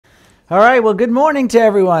All right, well, good morning to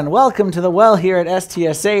everyone. Welcome to the Well here at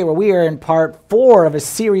STSA, where we are in part 4 of a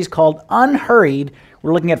series called UnHurried.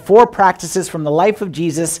 We're looking at 4 practices from the life of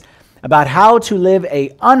Jesus about how to live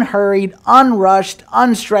a unhurried, unrushed,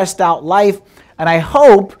 unstressed out life. And I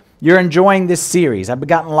hope you're enjoying this series. I've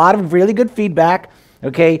gotten a lot of really good feedback.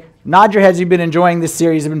 Okay, nod your heads, you've been enjoying this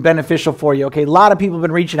series, it's been beneficial for you. Okay, a lot of people have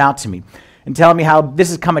been reaching out to me and telling me how this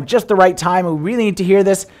has come at just the right time and we really need to hear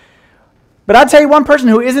this. But I'll tell you, one person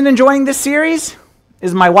who isn't enjoying this series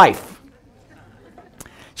is my wife.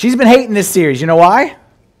 She's been hating this series. You know why?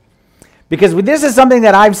 Because this is something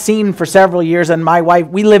that I've seen for several years, and my wife,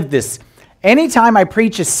 we live this. Anytime I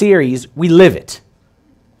preach a series, we live it.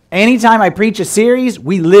 Anytime I preach a series,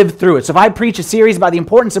 we live through it. So if I preach a series about the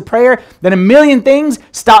importance of prayer, then a million things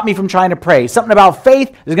stop me from trying to pray. Something about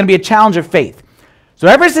faith, there's going to be a challenge of faith. So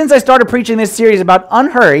ever since I started preaching this series about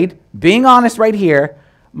unhurried, being honest right here,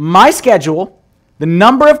 my schedule, the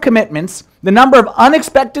number of commitments, the number of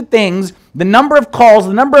unexpected things, the number of calls,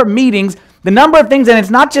 the number of meetings, the number of things, and it's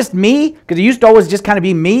not just me, because it used to always just kind of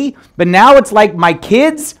be me, but now it's like my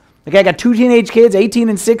kids. Okay, I got 2 teenage kids, 18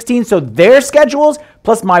 and 16, so their schedules,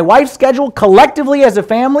 plus my wife's schedule, collectively as a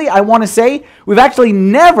family, I want to say, we've actually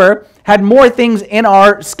never had more things in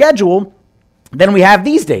our schedule than we have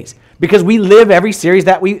these days. Because we live every series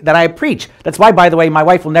that I preach. That's why, by the way, my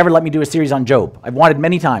wife will never let me do a series on Job. I've wanted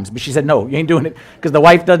many times, but she said, no, you ain't doing it, because the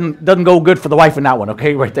wife doesn't go good for the wife in that one,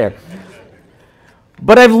 okay, right there.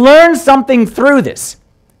 But I've learned something through this.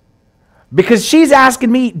 Because she's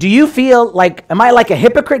asking me, do you feel like, am I like a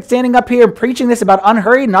hypocrite standing up here and preaching this about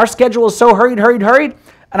unhurried, and our schedule is so hurried?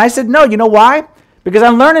 And I said, no, you know why? Because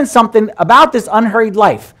I'm learning something about this unhurried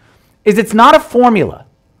life. It's not a formula.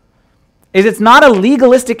 It's not a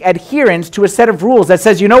legalistic adherence to a set of rules that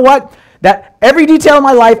says, you know what, that every detail of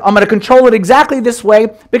my life, I'm going to control it exactly this way,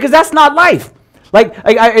 because that's not life. Like,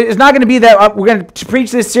 it's not going to be that we're going to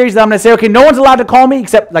preach this series that I'm going to say, okay, no one's allowed to call me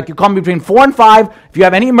except, like, you call me between 4 and 5. If you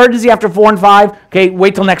have any emergency after 4 and 5, okay,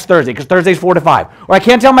 wait till next Thursday, because Thursday's 4 to 5. Or I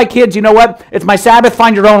can't tell my kids, you know what, it's my Sabbath,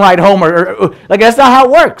 find your own ride home, or like, that's not how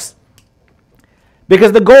it works.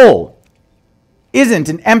 Because the goal isn't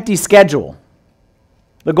an empty schedule.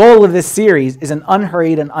 The goal of this series is an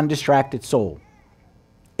unhurried and undistracted soul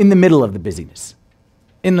in the middle of the busyness,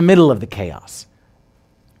 in the middle of the chaos.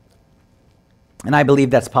 And I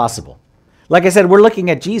believe that's possible. Like I said, we're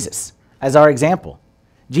looking at Jesus as our example.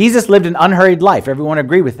 Jesus lived an unhurried life. Everyone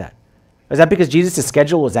agree with that? Is that because Jesus'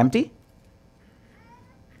 schedule was empty?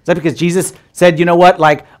 Is that because Jesus said, you know what,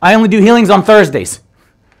 like, I only do healings on Thursdays?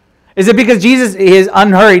 Is it because Jesus is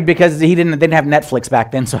unhurried because he didn't have Netflix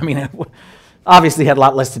back then? So, I mean, obviously had a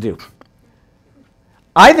lot less to do.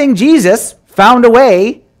 I think Jesus found a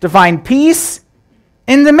way to find peace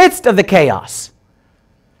in the midst of the chaos,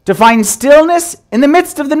 to find stillness in the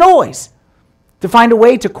midst of the noise, to find a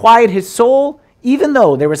way to quiet his soul even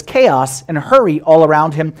though there was chaos and hurry all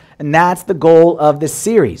around him. And that's the goal of this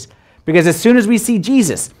series. Because as soon as we see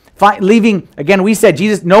Jesus leaving, again, we said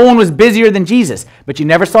Jesus, no one was busier than Jesus, but you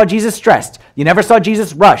never saw Jesus stressed. You never saw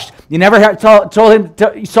Jesus rushed. You never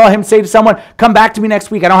saw him say to someone, come back to me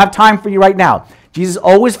next week. I don't have time for you right now. Jesus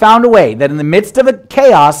always found a way that in the midst of a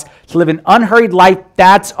chaos to live an unhurried life.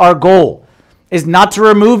 That's our goal, is not to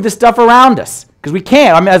remove the stuff around us, because we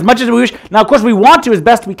can't. I mean, as much as we wish. Now, of course, we want to as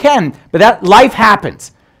best we can, but that life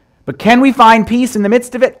happens. But can we find peace in the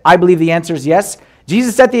midst of it? I believe the answer is yes.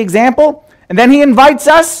 Jesus set the example, and then he invites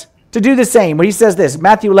us to do the same. Where he says this,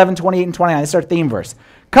 Matthew 11, 28 and 29. This is our theme verse.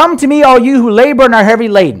 Come to me, all you who labor and are heavy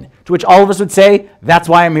laden. To which all of us would say, that's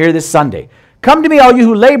why I'm here this Sunday. Come to me, all you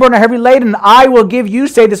who labor and are heavy laden, and I will give you,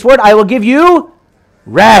 say this word, I will give you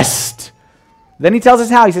rest. Then he tells us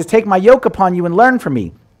how. He says, take my yoke upon you and learn from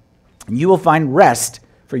me, and you will find rest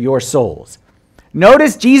for your souls.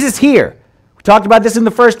 Notice Jesus here. We talked about this in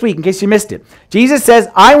the first week, in case you missed it. Jesus says,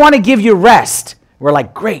 I want to give you rest. We're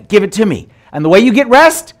like, great, give it to me. And the way you get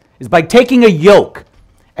rest is by taking a yoke.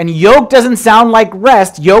 And yoke doesn't sound like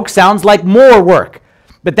rest. Yoke sounds like more work.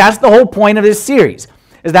 But that's the whole point of this series,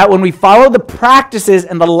 is that when we follow the practices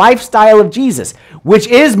and the lifestyle of Jesus, which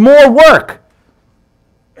is more work,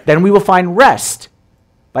 then we will find rest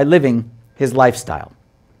by living his lifestyle.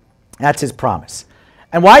 That's his promise.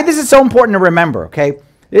 And why this is so important to remember, okay?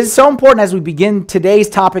 This is so important as we begin today's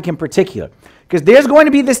topic in particular, because there's going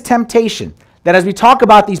to be this temptation that as we talk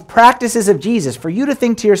about these practices of Jesus, for you to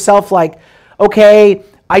think to yourself like, okay,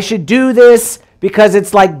 I should do this because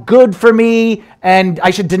it's like good for me, and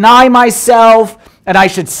I should deny myself, and I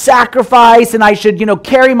should sacrifice, and I should,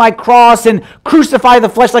 carry my cross and crucify the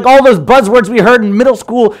flesh, like all those buzzwords we heard in middle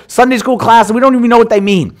school, Sunday school class, and we don't even know what they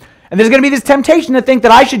mean. And there's going to be this temptation to think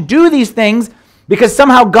that I should do these things because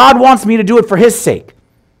somehow God wants me to do it for his sake.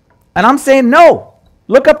 And I'm saying, no.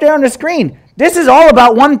 Look up there on the screen. This is all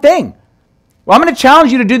about one thing. Well, I'm going to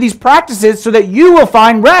challenge you to do these practices so that you will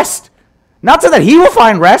find rest. Not so that he will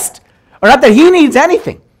find rest, or not that he needs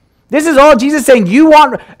anything. This is all Jesus saying.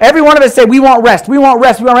 Every one of us say, we want rest, we want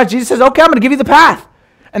rest, we want rest. Jesus says, okay, I'm going to give you the path.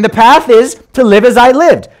 And the path is to live as I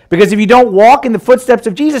lived. Because if you don't walk in the footsteps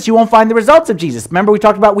of Jesus, you won't find the results of Jesus. Remember, we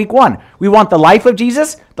talked about week 1. We want the life of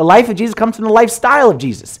Jesus. The life of Jesus comes from the lifestyle of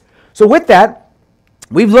Jesus. So with that,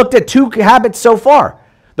 we've looked at 2 habits so far.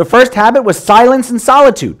 The first habit was silence and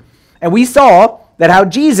solitude. And we saw that how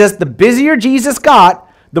Jesus, the busier Jesus got,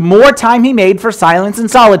 the more time he made for silence and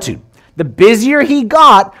solitude. The busier he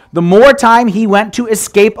got, the more time he went to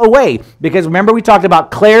escape away. Because remember, we talked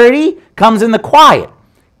about clarity comes in the quiet.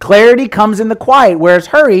 Clarity comes in the quiet, whereas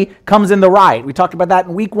hurry comes in the riot. We talked about that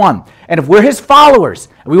in week 1. And if we're his followers,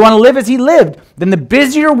 and we want to live as he lived, then the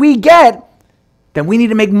busier we get, then we need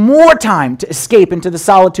to make more time to escape into the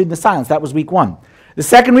solitude and the silence. That was week 1. The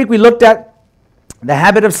second week, we looked at the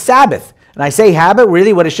habit of Sabbath. And I say habit,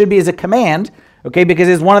 really what it should be is a command, okay, because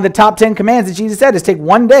it's one of the top 10 commands that Jesus said is take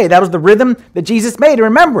one day. That was the rhythm that Jesus made. And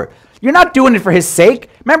remember, you're not doing it for his sake.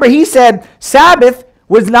 Remember, he said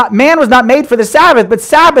man was not made for the Sabbath, but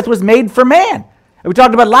Sabbath was made for man. And we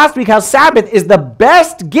talked about last week how Sabbath is the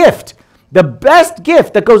best gift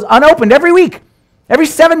that goes unopened every week. Every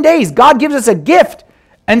 7 days, God gives us a gift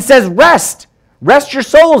and says rest. Rest your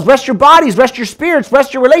souls, rest your bodies, rest your spirits,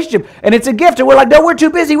 rest your relationship. And it's a gift. And we're like, no, we're too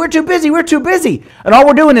busy. And all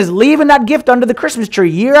we're doing is leaving that gift under the Christmas tree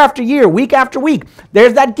year after year, week after week.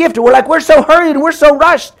 There's that gift. And we're like, we're so hurried and we're so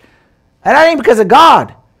rushed. And that ain't because of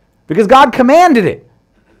God. Because God commanded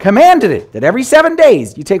it that every 7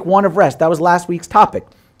 days you take one of rest. That was last week's topic.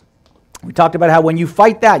 We talked about how when you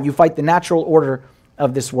fight that, you fight the natural order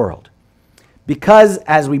of this world. Because,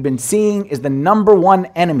 as we've been seeing, is the number one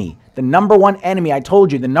enemy, I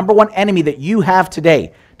told you, the number one enemy that you have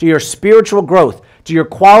today to your spiritual growth, to your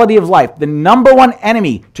quality of life, the number one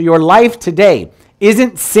enemy to your life today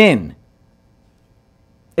isn't sin.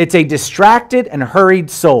 It's a distracted and hurried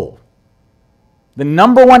soul. The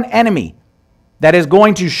number one enemy that is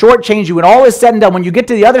going to shortchange you when all is said and done, when you get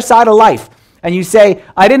to the other side of life and you say,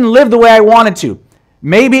 I didn't live the way I wanted to.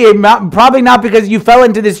 Probably not because you fell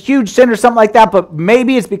into this huge sin or something like that, but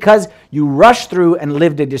maybe it's because you rushed through and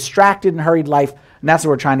lived a distracted and hurried life, and that's what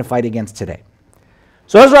we're trying to fight against today.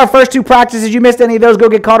 So those are our first 2 practices. You missed any of those, go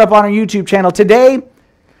get caught up on our YouTube channel. Today,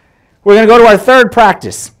 we're going to go to our third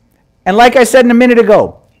practice. And like I said a minute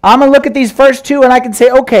ago, I'm going to look at these first 2 and I can say,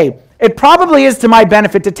 okay, it probably is to my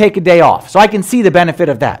benefit to take a day off, so I can see the benefit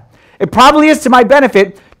of that. It probably is to my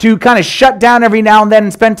benefit to kind of shut down every now and then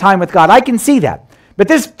and spend time with God. I can see that. But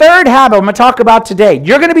this third habit I'm going to talk about today,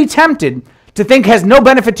 you're going to be tempted to think has no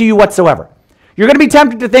benefit to you whatsoever. You're going to be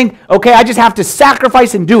tempted to think, okay, I just have to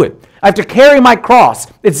sacrifice and do it. I have to carry my cross.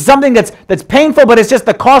 It's something that's painful, but it's just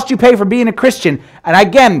the cost you pay for being a Christian. And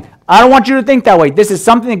again, I don't want you to think that way. This is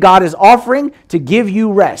something that God is offering to give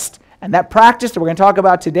you rest. And that practice that we're going to talk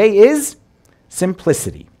about today is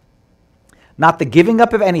simplicity. Not the giving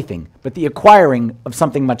up of anything, but the acquiring of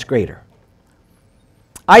something much greater.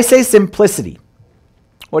 I say simplicity.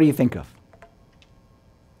 What do you think of?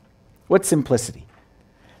 What's simplicity?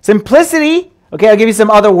 Simplicity, okay, I'll give you some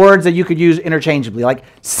other words that you could use interchangeably, like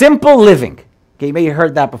simple living. Okay, you may have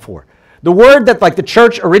heard that before. The word that, like the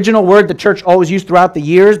church, original word the church always used throughout the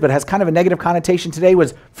years, but has kind of a negative connotation today,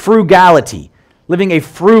 was frugality, living a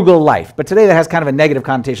frugal life. But today that has kind of a negative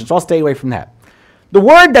connotation, so I'll stay away from that. The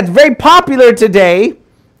word that's very popular today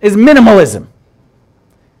is minimalism.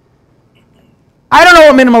 I don't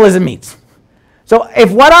know what minimalism means. So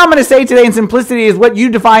if what I'm going to say today in simplicity is what you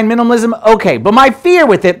define minimalism, okay. But my fear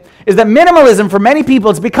with it is that minimalism, for many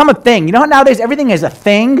people, it's become a thing. You know how nowadays everything is a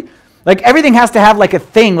thing? Like everything has to have like a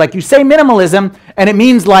thing. Like you say minimalism, and it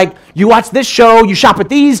means like you watch this show, you shop at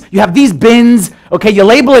these, you have these bins, okay, you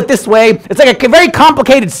label it this way. It's like a very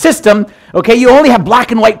complicated system, okay? You only have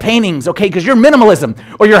black and white paintings, okay, because you're minimalism.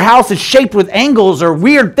 Or your house is shaped with angles or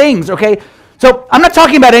weird things, okay? So I'm not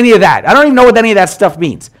talking about any of that. I don't even know what any of that stuff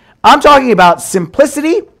means. I'm talking about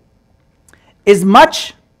simplicity is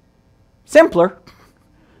much simpler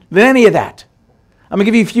than any of that. I'm going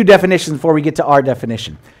to give you a few definitions before we get to our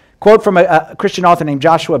definition. Quote from a Christian author named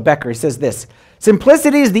Joshua Becker. He says this: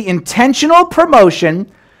 simplicity is the intentional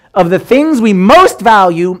promotion of the things we most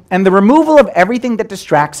value and the removal of everything that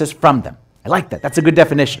distracts us from them. I like that. That's a good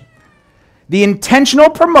definition. The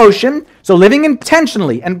intentional promotion, so living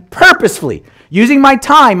intentionally and purposefully, using my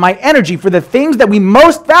time, my energy for the things that we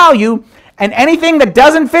most value, and anything that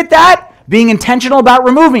doesn't fit that, being intentional about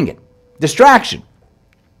removing it. Distraction.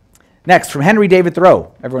 Next, from Henry David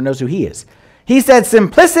Thoreau. Everyone knows who he is. He said,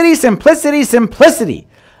 simplicity, simplicity, simplicity.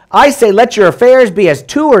 I say, let your affairs be as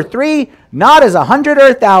 2 or 3, not as 100 or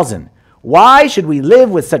 1,000. Why should we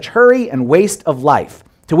live with such hurry and waste of life?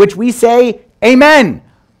 To which we say, amen.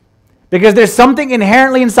 Because there's something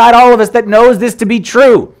inherently inside all of us that knows this to be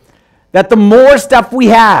true. That the more stuff we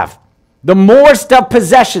have, the more stuff,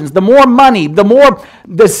 possessions, the more money, the more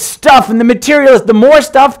the stuff and the materials, the more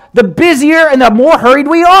stuff, the busier and the more hurried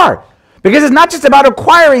we are. Because it's not just about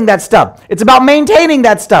acquiring that stuff. It's about maintaining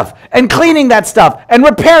that stuff and cleaning that stuff and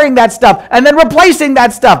repairing that stuff and then replacing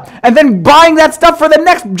that stuff and then buying that stuff for the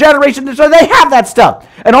next generation so they have that stuff.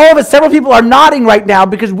 And all of us, several people are nodding right now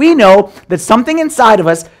because we know that something inside of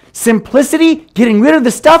us, simplicity, getting rid of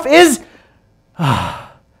the stuff is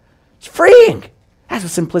it's freeing. That's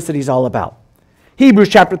what simplicity is all about. Hebrews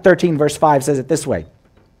chapter 13 verse 5 says it this way.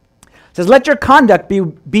 It says, let your conduct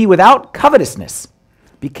be without covetousness.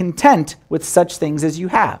 Be content with such things as you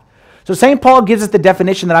have. So St. Paul gives us the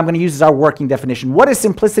definition that I'm going to use as our working definition. What is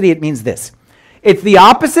simplicity? It means this. It's the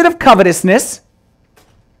opposite of covetousness,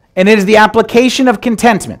 and it is the application of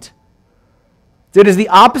contentment. So it is the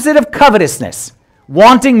opposite of covetousness,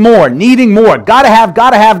 wanting more, needing more, gotta have,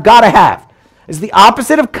 gotta have, gotta have. It's the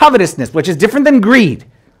opposite of covetousness, which is different than greed.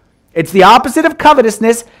 It's the opposite of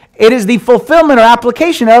covetousness. It is the fulfillment or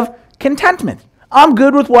application of contentment. I'm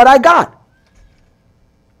good with what I got.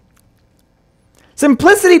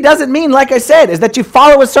 Simplicity doesn't mean, like I said, is that you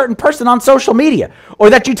follow a certain person on social media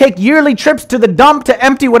or that you take yearly trips to the dump to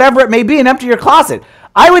empty whatever it may be and empty your closet.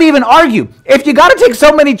 I would even argue, if you got to take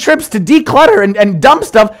so many trips to declutter and dump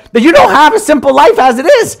stuff, that you don't have a simple life as it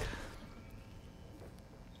is.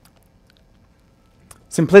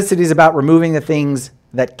 Simplicity is about removing the things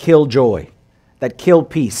that kill joy, that kill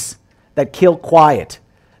peace, that kill quiet,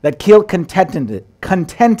 that kill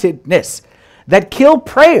contentedness, that kill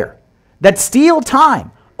prayer, that steal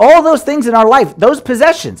time. All those things in our life, those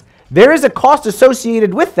possessions, there is a cost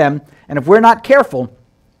associated with them, and if we're not careful,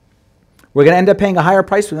 we're going to end up paying a higher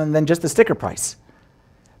price for them than just the sticker price.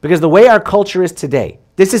 Because the way our culture is today,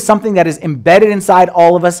 this is something that is embedded inside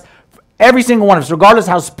all of us, every single one of us, regardless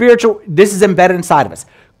how spiritual, this is embedded inside of us.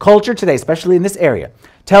 Culture today, especially in this area,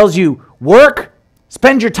 tells you work,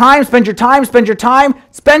 spend your time, spend your time, spend your time,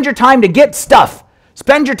 spend your time to get stuff,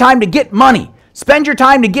 spend your time to get money, spend your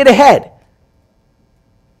time to get ahead.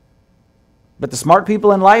 But the smart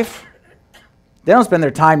people in life, they don't spend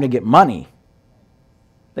their time to get money.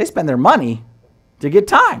 They spend their money to get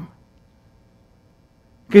time.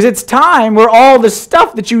 Because it's time where all the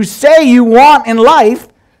stuff that you say you want in life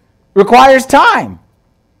requires time.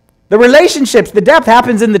 The relationships, the depth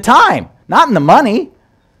happens in the time, not in the money.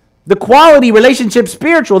 The quality relationship,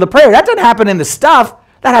 spiritual, the prayer, that doesn't happen in the stuff.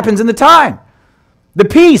 That happens in the time. The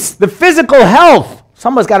peace, the physical health.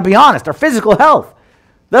 Somebody's got to be honest. Our physical health.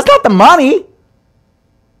 That's not the money.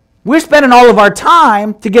 We're spending all of our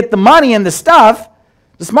time to get the money and the stuff.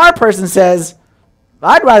 The smart person says,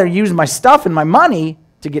 I'd rather use my stuff and my money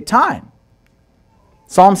to get time.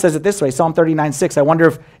 Psalm says it this way, Psalm 39:6. I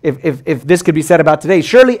wonder if this could be said about today.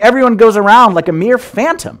 Surely everyone goes around like a mere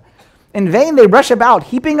phantom. In vain they rush about,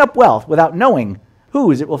 heaping up wealth without knowing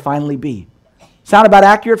whose it will finally be. Sound about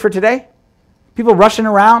accurate for today? People rushing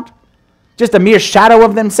around, just a mere shadow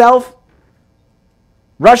of themselves.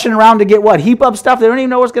 Rushing around to get what? Heap up stuff. They don't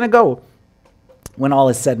even know where it's going to go when all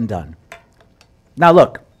is said and done. Now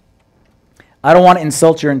look, I don't want to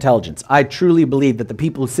insult your intelligence. I truly believe that the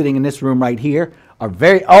people sitting in this room right here are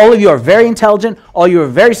all of you are very intelligent. All of you are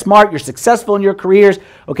very smart. You're successful in your careers.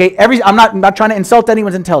 Okay, I'm not trying to insult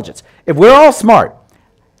anyone's intelligence. If we're all smart,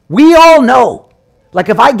 we all know. Like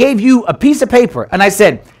if I gave you a piece of paper and I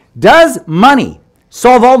said, does money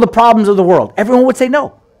solve all the problems of the world? Everyone would say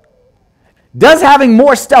no. Does having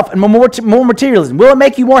more stuff and more materialism, will it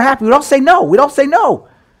make you more happy? We'd all say no. We'd all say no.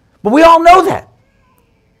 But we all know that.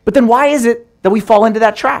 But then why is it that we fall into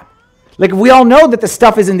that trap? Like if we all know that the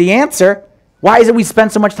stuff isn't the answer, why is it we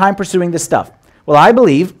spend so much time pursuing this stuff? Well, I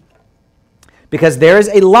believe because there is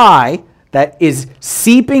a lie that is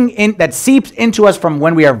seeps into us from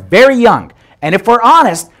when we are very young. And if we're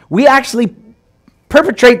honest, we actually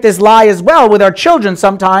perpetrate this lie as well with our children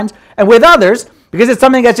sometimes and with others because it's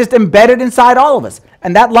something that's just embedded inside all of us.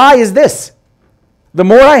 And that lie is this: the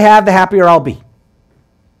more I have, the happier I'll be.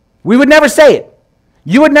 We would never say it.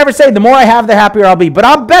 You would never say, the more I have, the happier I'll be. But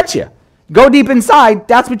I'll bet you, go deep inside,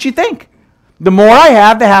 that's what you think. The more I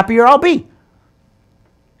have, the happier I'll be.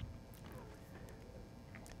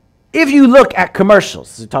 If you look at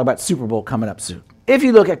commercials, we talk about Super Bowl coming up soon. If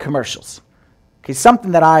you look at commercials, okay,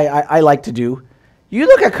 something that I like to do, you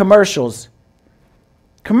look at commercials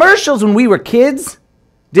when we were kids,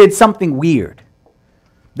 did something weird.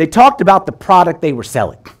 They talked about the product they were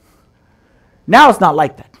selling. Now it's not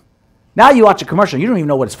like that. Now you watch a commercial, you don't even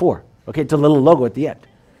know what it's for. Okay, it's a little logo at the end.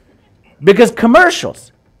 Because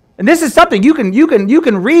commercials, and this is something you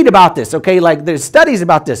can read about this, okay? Like there's studies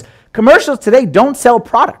about this. Commercials today don't sell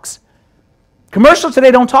products. Commercials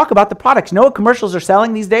today don't talk about the products. You know what commercials are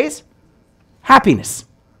selling these days? Happiness.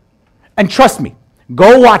 And trust me,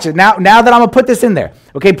 go watch it. Now that I'm going to put this in there.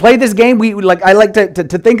 Okay, play this game. I like to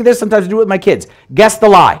think of this. Sometimes I do it with my kids. Guess the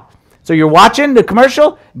lie. So you're watching the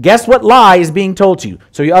commercial. Guess what lie is being told to you.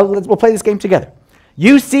 So we'll play this game together.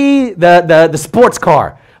 You see the sports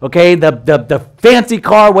car. Okay, the fancy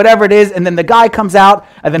car, whatever it is, and then the guy comes out,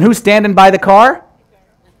 and then who's standing by the car?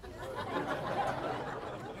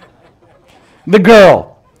 The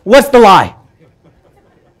girl. What's the lie?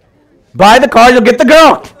 Buy the car, you'll get the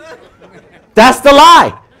girl. That's the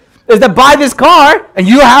lie. Is that buy this car, and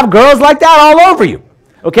you have girls like that all over you.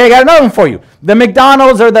 Okay, I got another one for you. The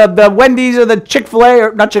McDonald's or the Wendy's or the Chick-fil-A,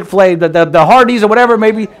 or not Chick-fil-A, the Hardee's or whatever,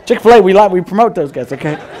 maybe Chick-fil-A, we promote those guys,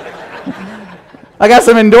 okay? I got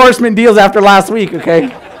some endorsement deals after last week,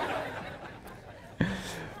 okay?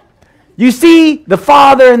 You see the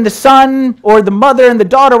father and the son, or the mother and the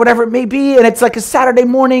daughter, whatever it may be, and it's like a Saturday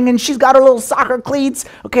morning, and she's got her little soccer cleats,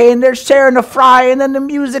 okay, and they're sharing the fry, and then the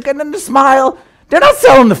music, and then the smile. They're not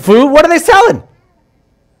selling the food. What are they selling?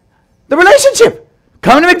 The relationship.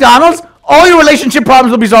 Come to McDonald's, all your relationship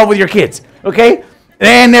problems will be solved with your kids, okay?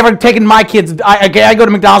 And never taking my kids. I go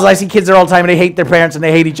to McDonald's, I see kids there all the time, and they hate their parents, and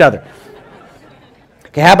they hate each other.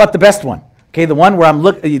 Okay, how about the best one? Okay, the one where I'm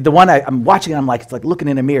watching, and I'm like, it's like looking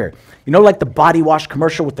in a mirror. You know, like the body wash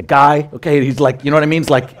commercial with the guy. Okay, he's like, you know what I mean? It's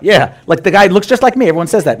like, yeah, like the guy looks just like me. Everyone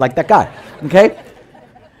says that, like that guy. Okay,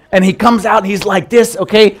 and he comes out and he's like this.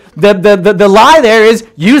 Okay, the lie there is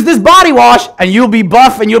use this body wash and you'll be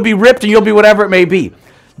buff and you'll be ripped and you'll be whatever it may be.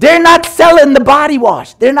 They're not selling the body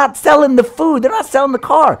wash. They're not selling the food. They're not selling the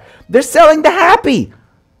car. They're selling the happy.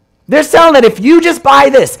 They're selling that if you just buy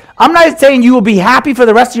this, I'm not saying you will be happy for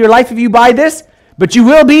the rest of your life if you buy this, but you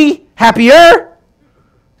will be happier.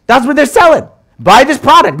 That's what they're selling. Buy this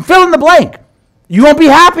product. Fill in the blank. You won't be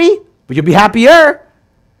happy, but you'll be happier.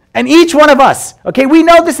 And each one of us, okay, we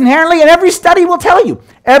know this inherently, and every study will tell you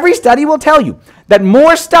that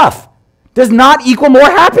more stuff does not equal more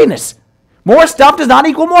happiness. More stuff does not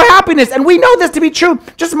equal more happiness. And we know this to be true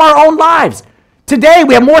just from our own lives. Today,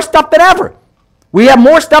 we have more stuff than ever. We have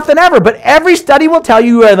more stuff than ever, but every study will tell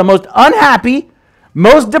you are the most unhappy,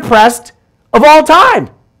 most depressed of all time.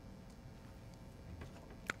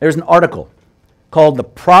 There's an article called The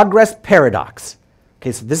Progress Paradox.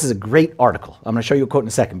 Okay, so this is a great article. I'm going to show you a quote in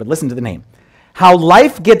a second, but listen to the name. How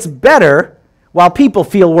life gets better while people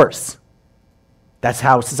feel worse. That's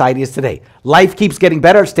how society is today. Life keeps getting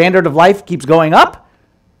better. Standard of life keeps going up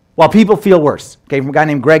while people feel worse. Okay, from a guy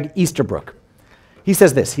named Greg Easterbrook. He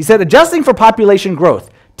says this. He said, adjusting for population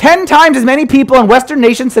growth, 10 times as many people in Western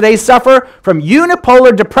nations today suffer from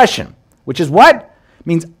unipolar depression, which is what? It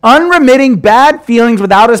means unremitting bad feelings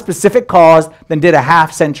without a specific cause than did a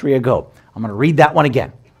half century ago. I'm going to read that one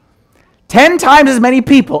again. 10 times as many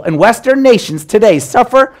people in Western nations today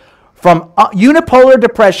suffer from unipolar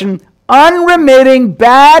depression, unremitting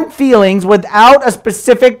bad feelings without a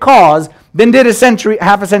specific cause than did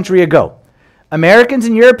half a century ago. Americans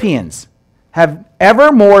and Europeans have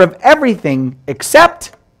ever more of everything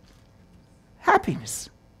except happiness.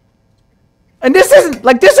 And this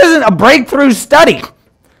isn't a breakthrough study.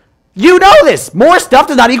 You know this. More stuff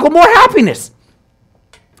does not equal more happiness.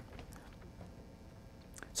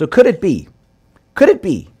 So could it be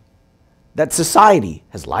that society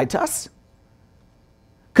has lied to us?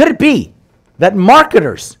 Could it be that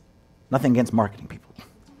marketers, nothing against marketing people,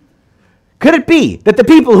 could it be that the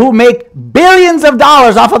people who make billions of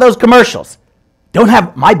dollars off of those commercials don't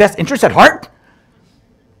have my best interest at heart?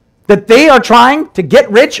 That they are trying to get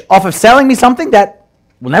rich off of selling me something that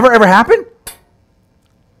will never ever happen?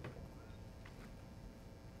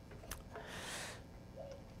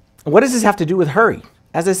 What does this have to do with hurry?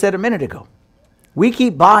 As I said a minute ago, we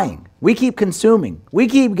keep buying, we keep consuming, we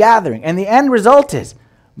keep gathering, and the end result is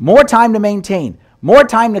more time to maintain, more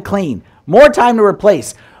time to clean, more time to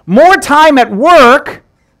replace, more time at work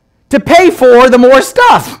to pay for the more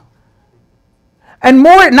stuff. And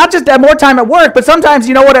more, not just that more time at work, but sometimes,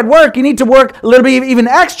 you know what, at work, you need to work a little bit even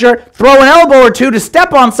extra, throw an elbow or two to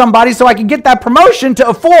step on somebody so I can get that promotion to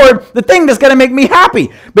afford the thing that's going to make me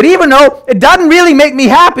happy. But even though it doesn't really make me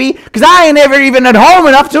happy, because I ain't ever even at home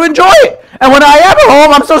enough to enjoy it. And when I am at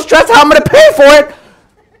home, I'm so stressed how I'm going to pay for it.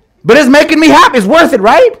 But it's making me happy. It's worth it,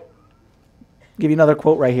 right? I'll give you another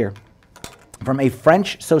quote right here from a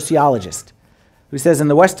French sociologist. who says in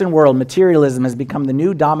the Western world, materialism has become the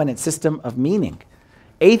new dominant system of meaning.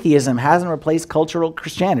 Atheism hasn't replaced cultural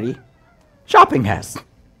Christianity. Shopping has.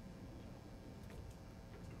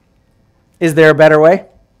 Is there a better way?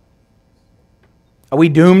 Are we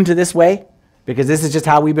doomed to this way because this is just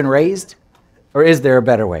how we've been raised? Or is there a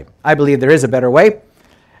better way? I believe there is a better way.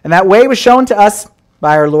 And that way was shown to us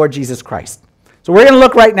by our Lord Jesus Christ. So we're going to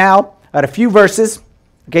look right now at a few verses,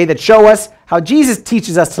 okay, that show us how Jesus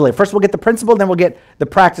teaches us to live. First we'll get the principle, then we'll get the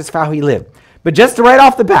practice of how he lived. But just right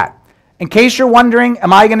off the bat, in case you're wondering,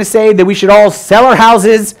 am I going to say that we should all sell our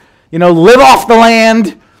houses, live off the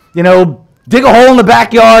land, dig a hole in the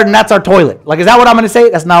backyard and that's our toilet? Like, is that what I'm going to say?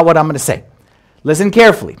 That's not what I'm going to say. Listen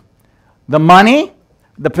carefully. The money,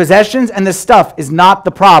 the possessions, and the stuff is not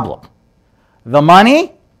the problem. The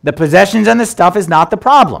money, the possessions, and the stuff is not the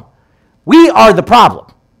problem. We are the problem.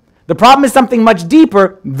 The problem is something much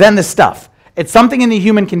deeper than the stuff. It's something in the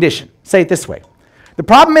human condition. Say it this way. The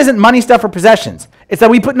problem isn't money, stuff, or possessions. It's that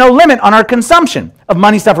we put no limit on our consumption of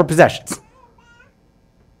money, stuff, or possessions.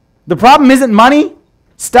 The problem isn't money,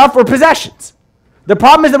 stuff, or possessions. The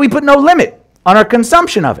problem is that we put no limit on our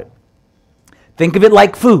consumption of it. Think of it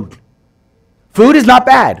like food. Food is not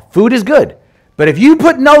bad. Food is good. But if you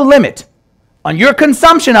put no limit on your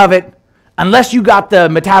consumption of it, unless you got the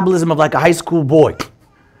metabolism of like a high school boy,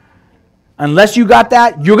 unless you got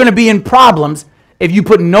that, you're going to be in problems if you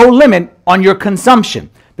put no limit on your consumption.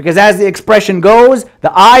 Because as the expression goes,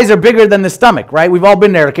 the eyes are bigger than the stomach, right? We've all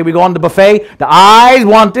been there. Okay, we go on the buffet. The eyes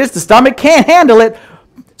want this. The stomach can't handle it.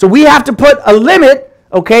 So we have to put a limit,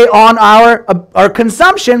 okay, on our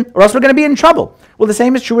consumption, or else we're going to be in trouble. Well, the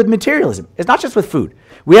same is true with materialism. It's not just with food.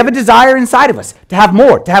 We have a desire inside of us to have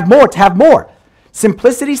more, to have more, to have more.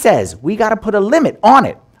 Simplicity says we got to put a limit on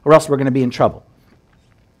it, or else we're going to be in trouble.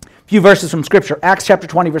 A few verses from Scripture. Acts chapter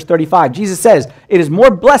 20, verse 35. Jesus says, it is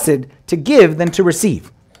more blessed to give than to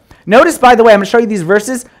receive. Notice, by the way, I'm going to show you these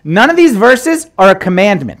verses. None of these verses are a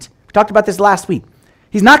commandment. We talked about this last week.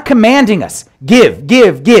 He's not commanding us, give,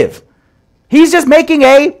 give, give. He's just making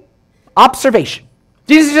a observation.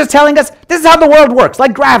 Jesus is just telling us, this is how the world works,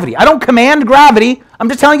 like gravity. I don't command gravity. I'm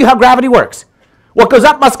just telling you how gravity works. What goes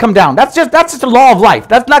up must come down. That's just a law of life.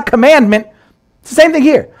 That's not commandment. It's the same thing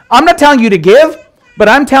here. I'm not telling you to give, but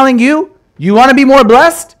I'm telling you, you want to be more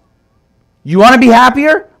blessed? You want to be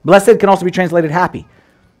happier? Blessed can also be translated happy.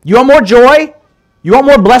 You want more joy? You want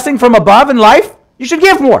more blessing from above in life? You should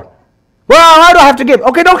give more. Well, I don't have to give.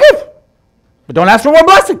 Okay, don't give. But don't ask for more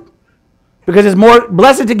blessing. Because it's more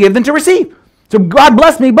blessed to give than to receive. So God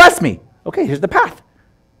bless me, bless me. Okay, here's the path.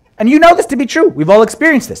 And you know this to be true. We've all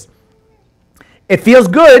experienced this. It feels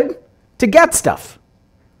good to get stuff.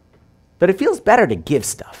 But it feels better to give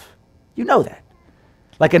stuff. You know that.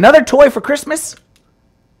 Like another toy for Christmas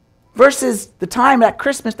versus the time at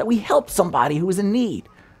Christmas that we help somebody who is in need.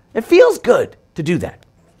 It feels good to do that.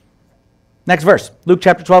 Next verse, Luke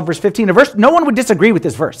chapter 12, verse 15. A verse, no one would disagree with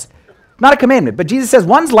this verse. Not a commandment, but Jesus says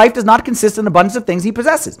one's life does not consist in abundance of things he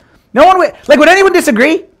possesses. No one would, would anyone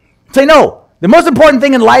disagree? Say no. The most important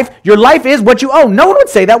thing in life, your life is what you own. No one would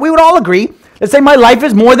say that. We would all agree. Let's say my life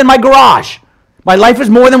is more than my garage. My life is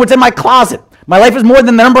more than what's in my closet. My life is more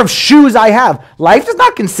than the number of shoes I have. Life does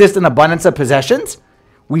not consist in abundance of possessions.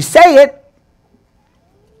 We say it.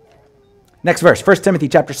 Next verse, 1 Timothy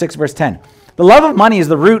chapter 6, verse 10. The love of money is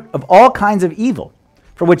the root of all kinds of evil,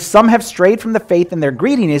 for which some have strayed from the faith in their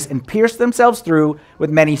greediness and pierced themselves through with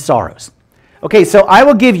many sorrows. Okay, so I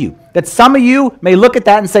will give you that some of you may look at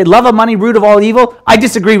that and say, love of money, root of all evil. I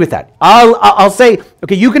disagree with that. I'll say,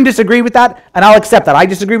 okay, you can disagree with that, and I'll accept that. I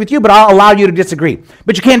disagree with you, but I'll allow you to disagree.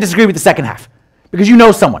 But you can't disagree with the second half, because you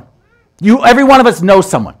know someone. Every one of us knows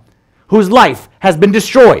someone whose life has been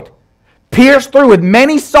destroyed, pierced through with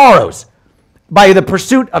many sorrows by the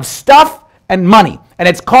pursuit of stuff and money. And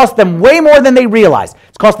it's cost them way more than they realize.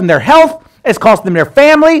 It's cost them their health. It's cost them their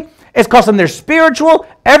family. It's cost them their spiritual.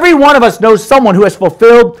 Every one of us knows someone who has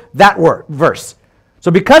fulfilled that verse.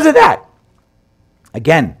 So because of that,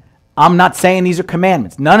 again, I'm not saying these are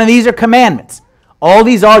commandments. None of these are commandments. All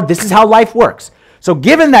these are, this is how life works. So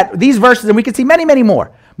given that these verses, and we can see many, many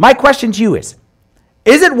more, my question to you is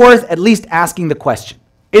it worth at least asking the question?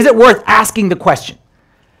 Is it worth asking the question?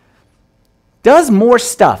 Does more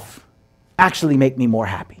stuff actually make me more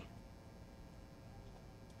happy?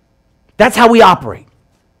 That's how we operate.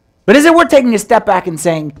 But is it worth taking a step back and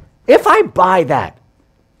saying, if I buy that,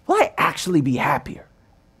 will I actually be happier?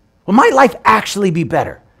 Will my life actually be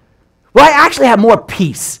better? Will I actually have more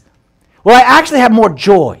peace? Will I actually have more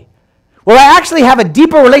joy? Will I actually have a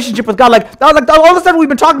deeper relationship with God? Like all the stuff we've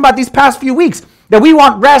been talking about these past few weeks, that we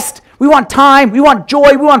want rest, we want time, we want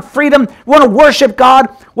joy, we want freedom, we want to worship God.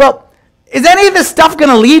 Well, Is any of this stuff going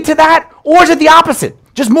to lead to that? Or is it the opposite?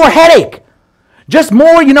 Just more headache. Just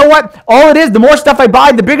more, you know what? All it is, the more stuff I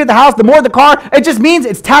buy, the bigger the house, the more the car. It just means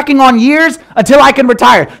it's tacking on years until I can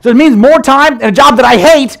retire. So it means more time and a job that I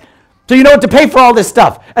hate so you know what to pay for all this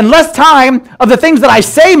stuff. And less time of the things that I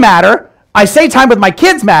say matter. I say time with my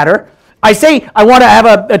kids matter. I say I want to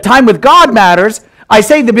have a time with God matters. I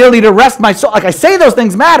say the ability to rest my soul. Like I say those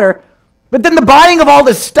things matter. But then the buying of all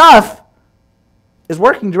this stuff is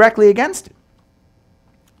working directly against it.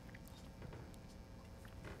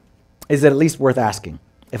 Is it at least worth asking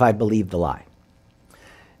if I believe the lie?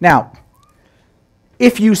 Now,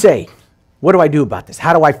 if you say, what do I do about this?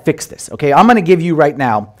 How do I fix this? Okay, I'm going to give you right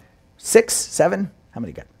now 6, 7, how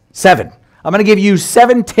many got? 7. I'm going to give you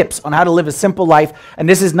 7 tips on how to live a simple life. And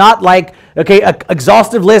this is not like, okay, an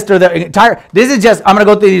exhaustive list or the entire, this is just, I'm going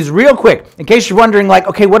to go through these real quick. In case you're wondering like,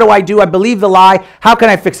 okay, what do? I believe the lie. How can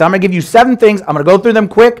I fix it? I'm going to give you 7 things. I'm going to go through them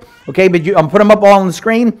quick. Okay, but I'm going to put them up all on the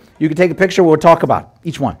screen. You can take a picture. We'll talk about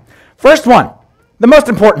each one. First one, the most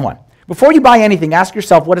important one. Before you buy anything, ask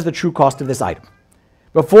yourself, what is the true cost of this item?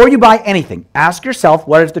 Before you buy anything, ask yourself,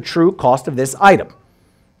 what is the true cost of this item?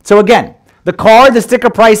 So again, the car, the sticker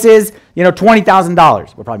price is, $20,000.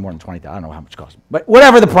 Well, probably more than $20,000. I don't know how much it costs, but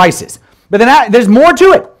whatever the price is. But then there's more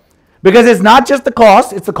to it because it's not just the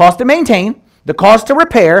cost. It's the cost to maintain, the cost to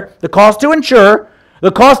repair, the cost to insure,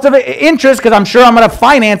 the cost of interest, because I'm sure I'm going to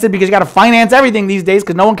finance it because you got to finance everything these days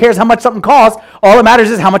because no one cares how much something costs. All that matters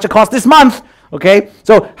is how much it costs this month. Okay,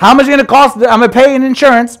 so how much is it going to cost? I'm going to pay in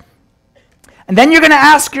insurance. And then you're going to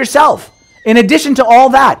ask yourself, in addition to all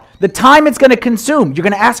that, the time it's going to consume, you're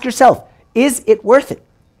going to ask yourself, is it worth it?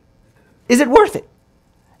 Is it worth it?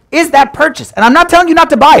 Is that purchase? And I'm not telling you not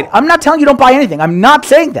to buy it. I'm not telling you don't buy anything. I'm not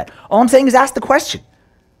saying that. All I'm saying is ask the question.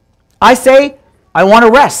 I say, I want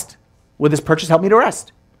to rest. Will this purchase help me to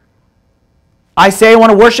rest? I say I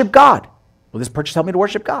want to worship God. Will this purchase help me to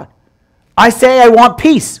worship God? I say I want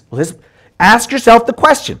peace. Ask yourself the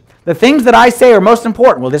question. The things that I say are most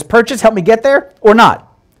important. Will this purchase help me get there or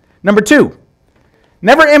not? Number 2,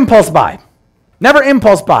 never impulse buy. Never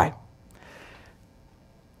impulse buy.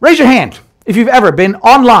 Raise your hand if you've ever been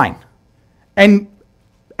online and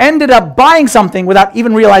ended up buying something without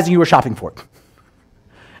even realizing you were shopping for it.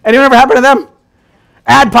 Anyone ever happened to them?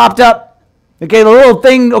 Ad popped up. Okay, the little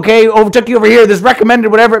thing, okay, overtook you over here, this recommended,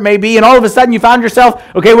 whatever it may be, and all of a sudden you found yourself,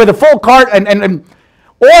 okay, with a full cart,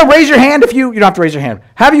 or raise your hand if you don't have to raise your hand.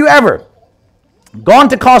 Have you ever gone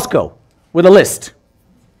to Costco with a list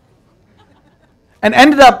and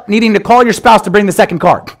ended up needing to call your spouse to bring the second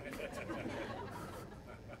cart?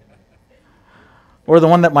 Or the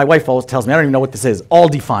one that my wife always tells me, I don't even know what this is.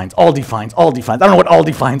 Aldi finds. I don't know what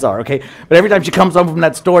Aldi finds are, okay? But every time she comes home from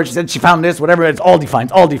that store, she said she found this, whatever, it's Aldi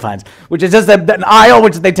finds, which is just an aisle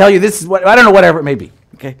which they tell you this is what, I don't know, whatever it may be,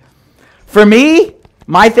 okay? For me,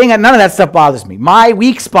 my thing, none of that stuff bothers me. My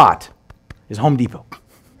weak spot is Home Depot.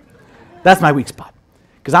 That's my weak spot.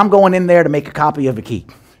 Because I'm going in there to make a copy of a key.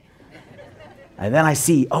 And then I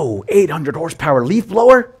see, 800 horsepower leaf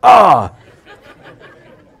blower?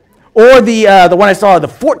 Or the one I saw, the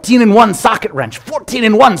 14-in-1 socket wrench.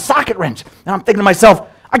 14-in-1 socket wrench. And I'm thinking to myself,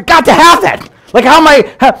 I got to have that. Like, how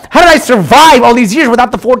did I survive all these years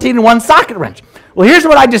without the 14-in-1 socket wrench? Well, here's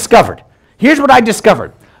what I discovered.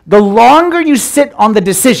 The longer you sit on the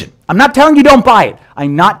decision, I'm not telling you don't buy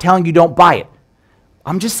it.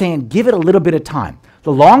 I'm just saying give it a little bit of time.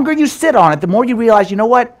 The longer you sit on it, the more you realize, you know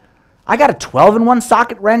what? I got a 12-in-1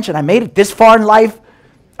 socket wrench and I made it this far in life.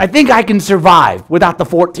 I think I can survive without the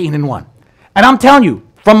 14-in-1. And I'm telling you,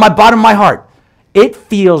 from my bottom of my heart, it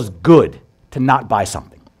feels good to not buy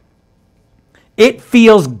something. It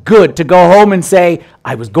feels good to go home and say,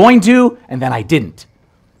 I was going to, and then I didn't.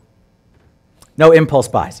 No impulse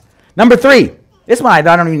buys. Number 3, this one I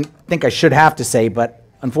don't even think I should have to say, but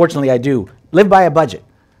unfortunately I do. Live by a budget.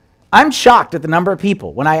 I'm shocked at the number of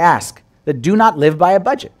people, when I ask, that do not live by a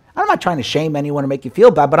budget. I'm not trying to shame anyone or make you feel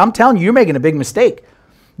bad, but I'm telling you, you're making a big mistake.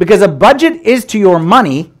 Because a budget is to your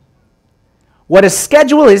money what a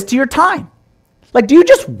schedule is to your time. Like, do you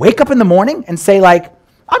just wake up in the morning and say, like,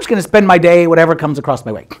 I'm just going to spend my day, whatever comes across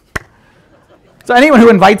my way? So anyone who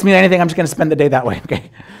invites me to anything, I'm just going to spend the day that way, okay?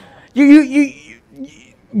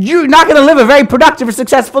 You're not going to live a very productive or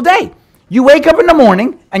successful day. You wake up in the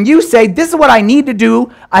morning and you say, this is what I need to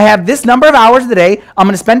do. I have this number of hours a day. I'm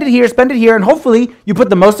going to spend it here, and hopefully you put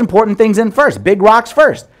the most important things in first, big rocks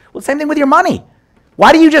first. Well, same thing with your money.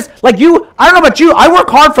 Why do you just, I don't know about you, I work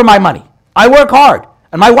hard for my money. I work hard,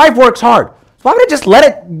 and my wife works hard. So why would I just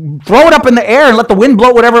throw it up in the air and let the wind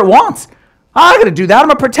blow whatever it wants? I'm not going to do that. I'm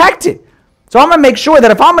going to protect it. So I'm going to make sure that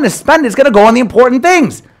if I'm going to spend it, it's going to go on the important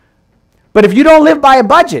things. But if you don't live by a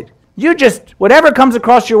budget, You just, whatever comes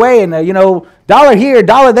across your way and, dollar here,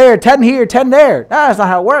 dollar there, 10 here, 10 there. No, that's not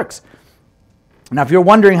how it works. Now, if you're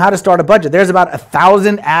wondering how to start a budget, there's about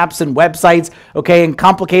 1,000 apps and websites, okay, and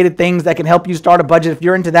complicated things that can help you start a budget. If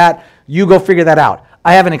you're into that, you go figure that out.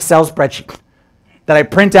 I have an Excel spreadsheet that I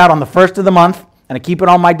print out on the first of the month, and I keep it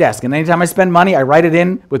on my desk. And anytime I spend money, I write it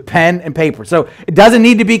in with pen and paper. So it doesn't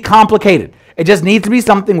need to be complicated. It just needs to be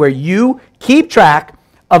something where you keep track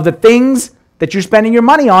of the things that you're spending your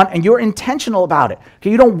money on, and you're intentional about it.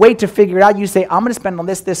 Okay, you don't wait to figure it out. You say, I'm going to spend on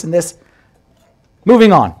this, this, and this.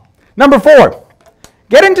 Moving on. Number 4,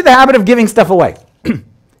 get into the habit of giving stuff away.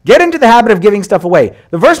 Get into the habit of giving stuff away.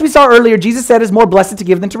 The verse we saw earlier, Jesus said, it's more blessed to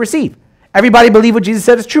give than to receive. Everybody believe what Jesus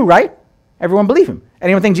said is true, right? Everyone believe him.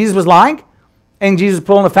 Anyone think Jesus was lying? And Jesus was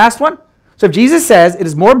pulling a fast one? So if Jesus says it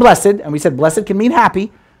is more blessed, and we said blessed can mean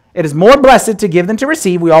happy, it is more blessed to give than to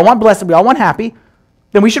receive. We all want blessed, we all want happy.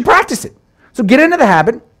 Then we should practice it. So get into the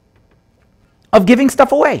habit of giving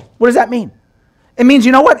stuff away. What does that mean? It means,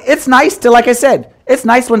 you know what? It's nice to, like I said, it's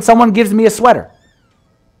nice when someone gives me a sweater.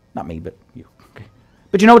 Not me, but you. Okay.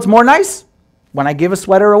 But you know what's more nice? When I give a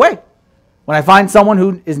sweater away. When I find someone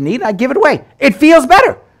who is in need, I give it away. It feels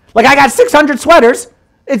better. Like I got 600 sweaters.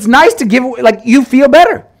 It's nice to give away, like you feel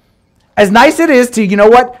better. As nice it is to, you know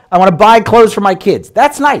what? I want to buy clothes for my kids.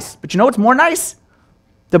 That's nice. But you know what's more nice?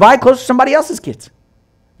 To buy clothes for somebody else's kids.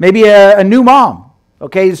 Maybe a new mom,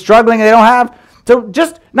 okay, struggling and they don't have. So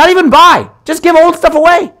just not even buy. Just give old stuff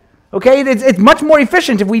away. Okay, it's much more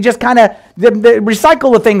efficient if we just kind of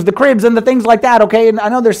recycle the things, the cribs and the things like that, okay? And I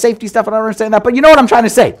know there's safety stuff, and I don't understand that, but you know what I'm trying to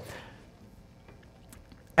say.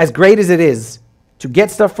 As great as it is to get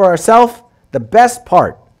stuff for ourselves, the best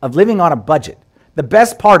part of living on a budget, the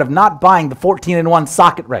best part of not buying the 14-in-1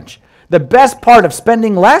 socket wrench, the best part of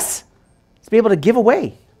spending less is to be able to give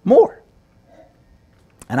away more.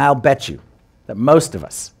 And I'll bet you that most of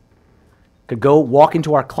us could go walk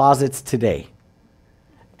into our closets today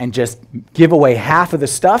and just give away half of the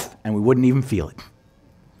stuff and we wouldn't even feel it.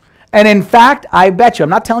 And in fact, I bet you, I'm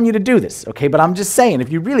not telling you to do this, okay, but I'm just saying,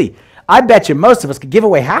 I bet you most of us could give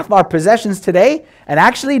away half of our possessions today and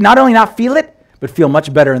actually not only not feel it, but feel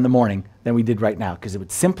much better in the morning than we did right now because it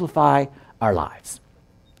would simplify our lives.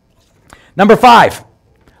 Number 5,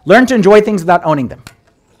 learn to enjoy things without owning them.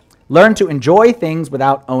 Learn to enjoy things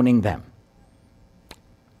without owning them.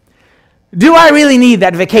 Do I really need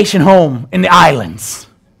that vacation home in the islands?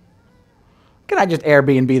 Can I just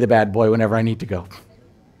Airbnb the bad boy whenever I need to go?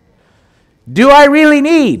 Do I really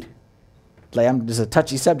need, this is a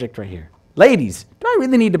touchy subject right here. Ladies, do I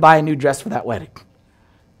really need to buy a new dress for that wedding?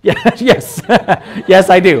 Yeah, yes. Yes,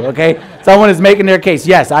 I do, okay? Someone is making their case.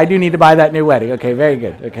 Yes, I do need to buy that new wedding. Okay, very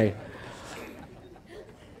good, okay.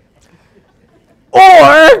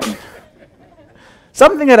 Or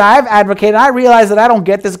something that I've advocated, I realize that I don't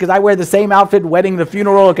get this because I wear the same outfit, wedding, the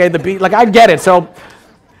funeral, okay, the beat, like I get it. So,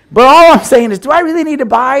 but all I'm saying is, do I really need to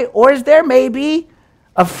buy, or is there maybe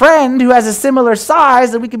a friend who has a similar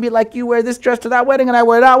size that we can be like, you wear this dress to that wedding and I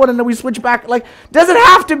wear that one and then we switch back? Like, does it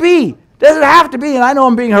have to be? Does it have to be? And I know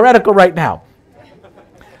I'm being heretical right now.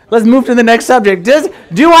 Let's move to the next subject.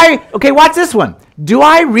 Okay, watch this one. Do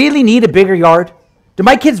I really need a bigger yard? Do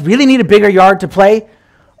my kids really need a bigger yard to play?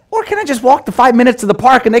 Or can I just walk the 5 minutes to the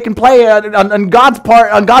park and they can play on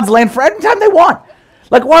God's land for any time they want?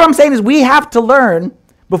 Like what I'm saying is we have to learn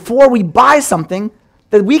before we buy something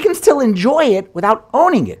that we can still enjoy it without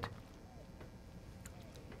owning it.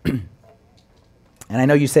 And I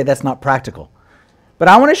know you say that's not practical. But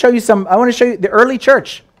I want to show you the early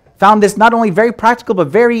church found this not only very practical but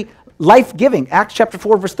very life-giving. Acts chapter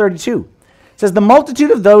 4 verse 32. It says, the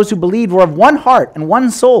multitude of those who believed were of one heart and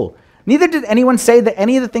one soul. Neither did anyone say that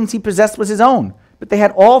any of the things he possessed was his own, but they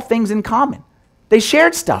had all things in common. They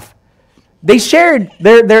shared stuff. They shared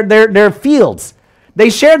their fields. They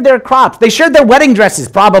shared their crops. They shared their wedding dresses,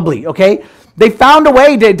 probably, okay? They found a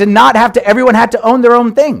way to not have to, everyone had to own their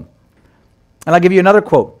own thing. And I'll give you another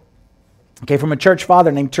quote, okay, from a church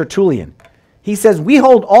father named Tertullian. He says, we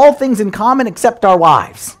hold all things in common except our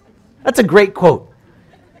wives. That's a great quote.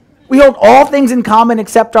 We hold all things in common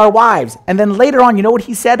except our wives. And then later on, you know what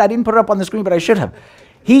he said? I didn't put it up on the screen, but I should have.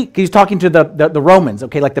 He's talking to the Romans,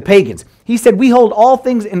 okay, like the pagans. He said, we hold all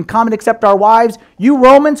things in common except our wives. You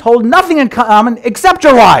Romans hold nothing in common except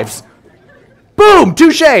your wives. Boom,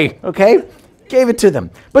 touche, okay? Gave it to them.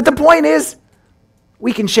 But the point is,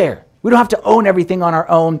 we can share. We don't have to own everything on our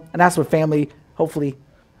own, and that's what family, hopefully.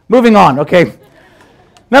 Moving on, okay?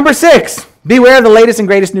 Number 6, beware of the latest and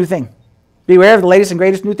greatest new thing. Beware of the latest and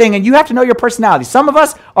greatest new thing, and you have to know your personality. Some of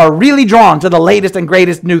us are really drawn to the latest and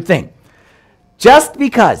greatest new thing. Just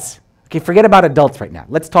because, okay, forget about adults right now.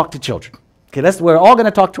 Let's talk to children. Okay, we're all going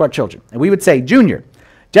to talk to our children. And we would say, Junior,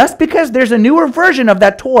 just because there's a newer version of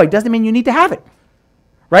that toy doesn't mean you need to have it.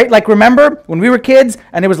 Right? Like, remember when we were kids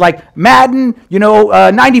and it was like Madden,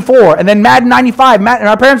 94, and then Madden 95, and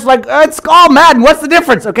our parents were like, it's all Madden, what's the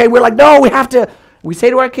difference? Okay, we're like, no, we say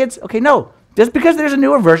to our kids, okay, no, just because there's a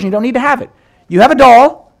newer version, you don't need to have it. You have a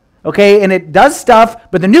doll, okay, and it does stuff,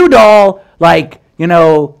 but the new doll,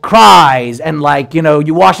 cries, and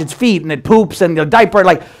you wash its feet and it poops and the diaper,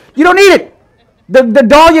 you don't need it. The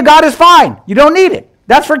doll you got is fine. You don't need it.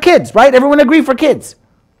 That's for kids, right? Everyone agree for kids.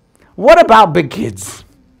 What about big kids?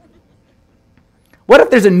 What if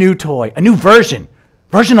there's a new toy, a new version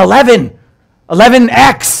 11,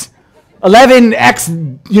 11X,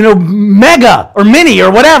 11X, mega or mini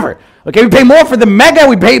or whatever. Okay, we pay more for the mega,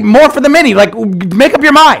 we pay more for the mini. Make up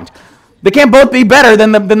your mind. They can't both be better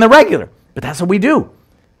than the regular. But that's what we do.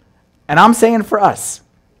 And I'm saying for us,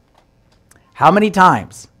 how many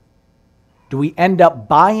times do we end up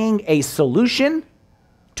buying a solution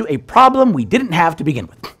to a problem we didn't have to begin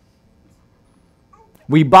with?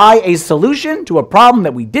 We buy a solution to a problem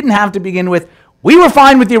that we didn't have to begin with. We were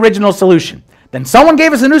fine with the original solution. Then someone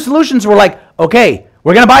gave us a new solution, so we're like, okay,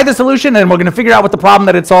 we're going to buy the solution, and we're going to figure out what the problem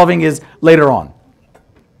that it's solving is later on.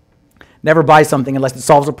 Never buy something unless it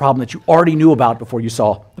solves a problem that you already knew about before you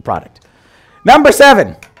saw the product. Number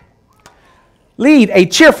 7, lead a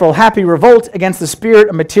cheerful, happy revolt against the spirit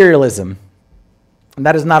of materialism. And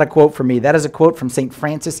that is not a quote from me. That is a quote from St.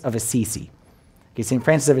 Francis of Assisi. Okay, St.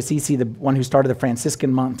 Francis of Assisi, the one who started the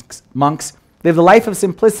Franciscan monks, lived a life of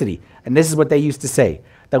simplicity. And this is what they used to say,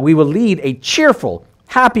 that we will lead a cheerful,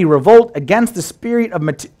 happy revolt against the spirit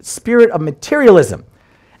of materialism.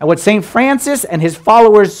 And what St. Francis and his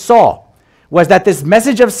followers saw was that this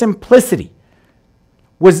message of simplicity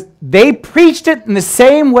they preached it in the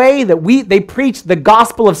same way that they preached the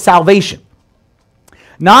gospel of salvation.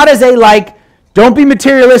 Not as don't be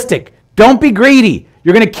materialistic, don't be greedy,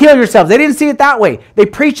 you're going to kill yourselves. They didn't see it that way. They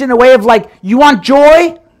preached in a way of you want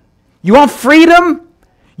joy? You want freedom?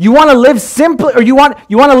 You want to live simply, or you want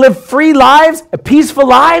to live free lives, peaceful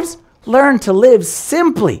lives? Learn to live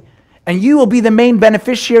simply, and you will be the main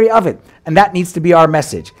beneficiary of it. And that needs to be our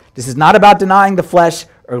message. This is not about denying the flesh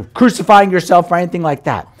or crucifying yourself or anything like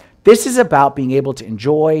that. This is about being able to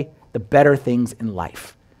enjoy the better things in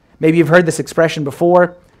life. Maybe you've heard this expression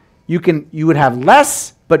before. You would have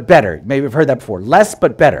less but better. Maybe you've heard that before. Less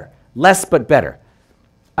but better. Less but better.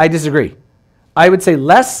 I disagree. I would say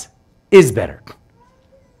less is better.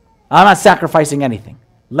 I'm not sacrificing anything.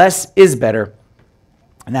 Less is better.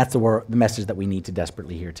 And that's the message that we need to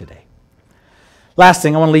desperately hear today. Last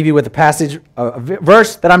thing, I want to leave you with a passage, a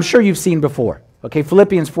verse that I'm sure you've seen before. Okay,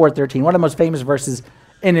 Philippians 4:13, one of the most famous verses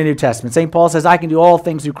in the New Testament. St. Paul says, I can do all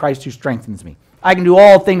things through Christ who strengthens me. I can do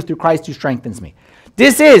all things through Christ who strengthens me.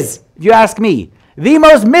 This is, if you ask me, the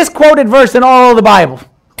most misquoted verse in all of the Bible.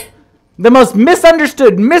 The most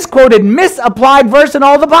misunderstood, misquoted, misapplied verse in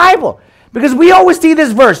all the Bible. Because we always see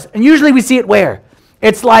this verse, and usually we see it where?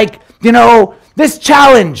 It's this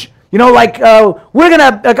challenge. I'm going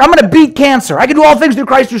to beat cancer. I can do all things through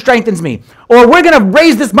Christ who strengthens me. Or we're going to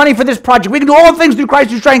raise this money for this project. We can do all things through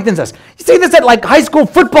Christ who strengthens us. You see this at high school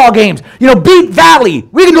football games. Beat Valley.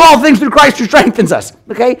 We can do all things through Christ who strengthens us.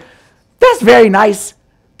 Okay? That's very nice,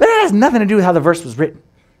 but it has nothing to do with how the verse was written.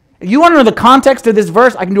 If you want to know the context of this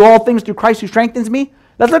verse, I can do all things through Christ who strengthens me,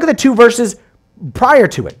 let's look at the 2 verses prior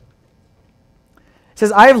to it. It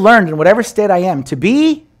says, I have learned in whatever state I am to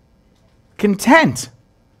be content.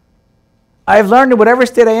 I have learned in whatever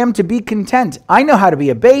state I am to be content. I know how to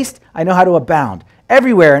be abased. I know how to abound.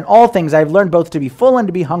 Everywhere in all things I have learned both to be full and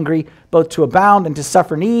to be hungry, both to abound and to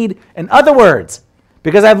suffer need. In other words,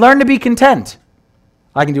 because I've learned to be content,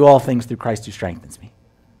 I can do all things through Christ who strengthens me.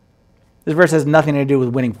 This verse has nothing to do with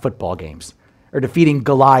winning football games or defeating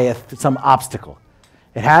Goliath, some obstacle.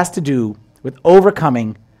 It has to do with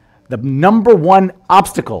overcoming the number one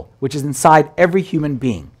obstacle which is inside every human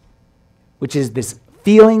being, which is this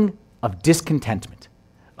feeling of discontentment,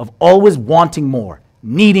 of always wanting more,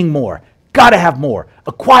 needing more, gotta have more,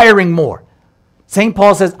 acquiring more. St.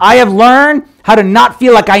 Paul says, I have learned how to not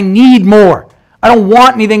feel like I need more. I don't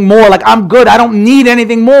want anything more, like I'm good, I don't need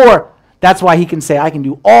anything more. That's why he can say, I can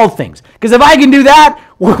do all things. Because if I can do that,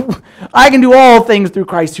 I can do all things through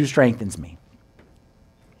Christ who strengthens me.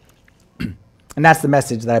 And that's the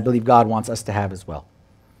message that I believe God wants us to have as well.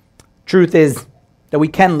 Truth is that we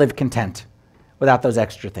can live content without those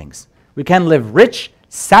extra things. We can live rich,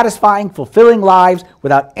 satisfying, fulfilling lives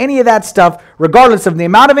without any of that stuff, regardless of the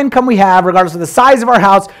amount of income we have, regardless of the size of our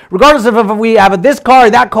house, regardless of if we have this car or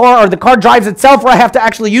that car, or the car drives itself, or I have to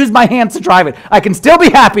actually use my hands to drive it. I can still be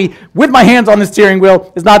happy with my hands on the steering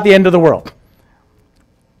wheel. It's not the end of the world.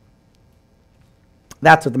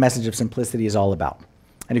 That's what the message of simplicity is all about.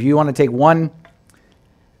 And if you want to take one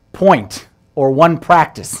point or one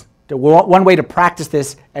practice, one way to practice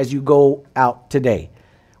this as you go out today.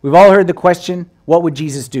 We've all heard the question, what would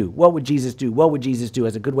Jesus do? What would Jesus do? What would Jesus do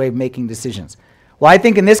as a good way of making decisions? Well, I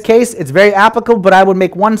think in this case, it's very applicable, but I would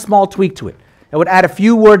make one small tweak to it. I would add a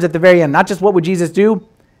few words at the very end, not just what would Jesus do,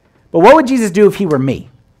 but what would Jesus do if he were me?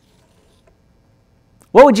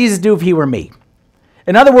 What would Jesus do if he were me?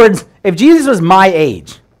 In other words, if Jesus was my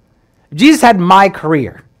age, if Jesus had my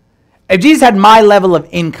career, if Jesus had my level of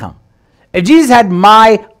income, if Jesus had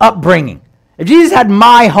my upbringing, if Jesus had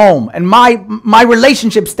my home and my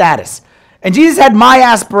relationship status, and Jesus had my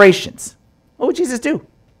aspirations, what would Jesus do?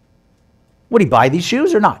 Would he buy these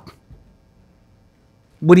shoes or not?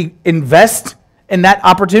 Would he invest in that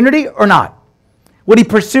opportunity or not? Would he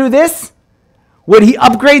pursue this? Would he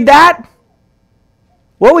upgrade that?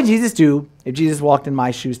 What would Jesus do if Jesus walked in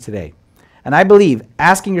my shoes today? And I believe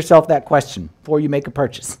asking yourself that question before you make a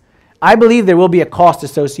purchase, I believe there will be a cost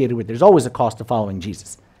associated with it. There's always a cost to following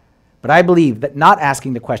Jesus. But I believe that not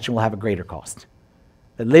asking the question will have a greater cost.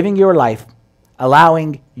 That living your life,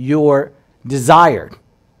 allowing your desire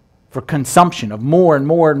for consumption of more and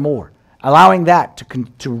more and more, allowing that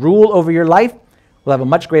to rule over your life will have a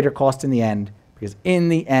much greater cost in the end, because in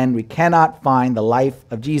the end we cannot find the life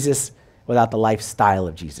of Jesus without the lifestyle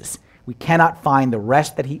of Jesus. We cannot find the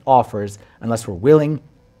rest that he offers unless we're willing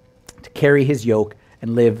to carry his yoke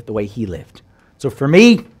and live the way he lived. So for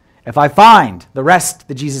me, if I find the rest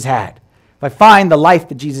that Jesus had, if I find the life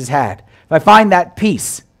that Jesus had, if I find that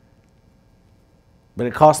peace, but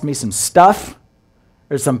it cost me some stuff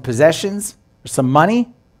or some possessions or some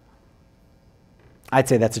money, I'd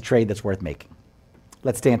say that's a trade that's worth making.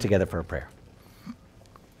 Let's stand together for a prayer.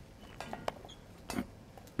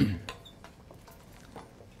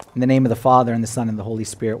 In the name of the Father, and the Son, and the Holy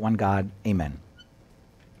Spirit, one God, amen.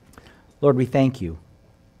 Lord, we thank you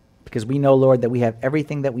because we know, Lord, that we have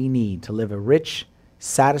everything that we need to live a rich,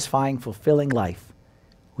 satisfying, fulfilling life.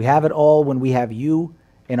 We have it all when we have you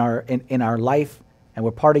in our life, and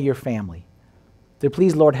we're part of your family. So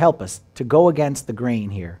please, Lord, help us to go against the grain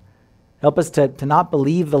here. Help us to not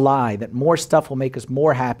believe the lie that more stuff will make us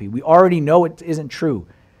more happy. We already know it isn't true,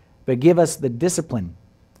 but give us the discipline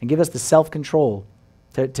and give us the self-control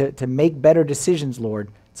to make better decisions,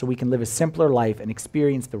 Lord, so we can live a simpler life and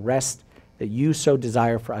experience the rest that you so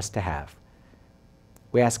desire for us to have.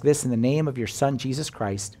 We ask this in the name of your Son, Jesus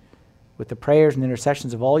Christ, with the prayers and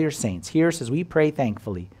intercessions of all your saints. Hear us as we pray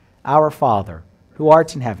thankfully. Our Father, who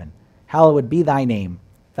art in heaven, hallowed be thy name.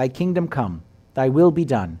 Thy kingdom come, thy will be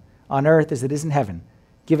done, on earth as it is in heaven.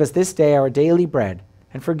 Give us this day our daily bread,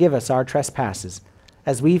 and forgive us our trespasses,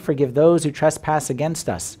 as we forgive those who trespass against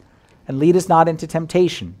us. And lead us not into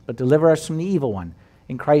temptation, but deliver us from the evil one.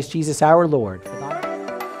 In Christ Jesus our Lord.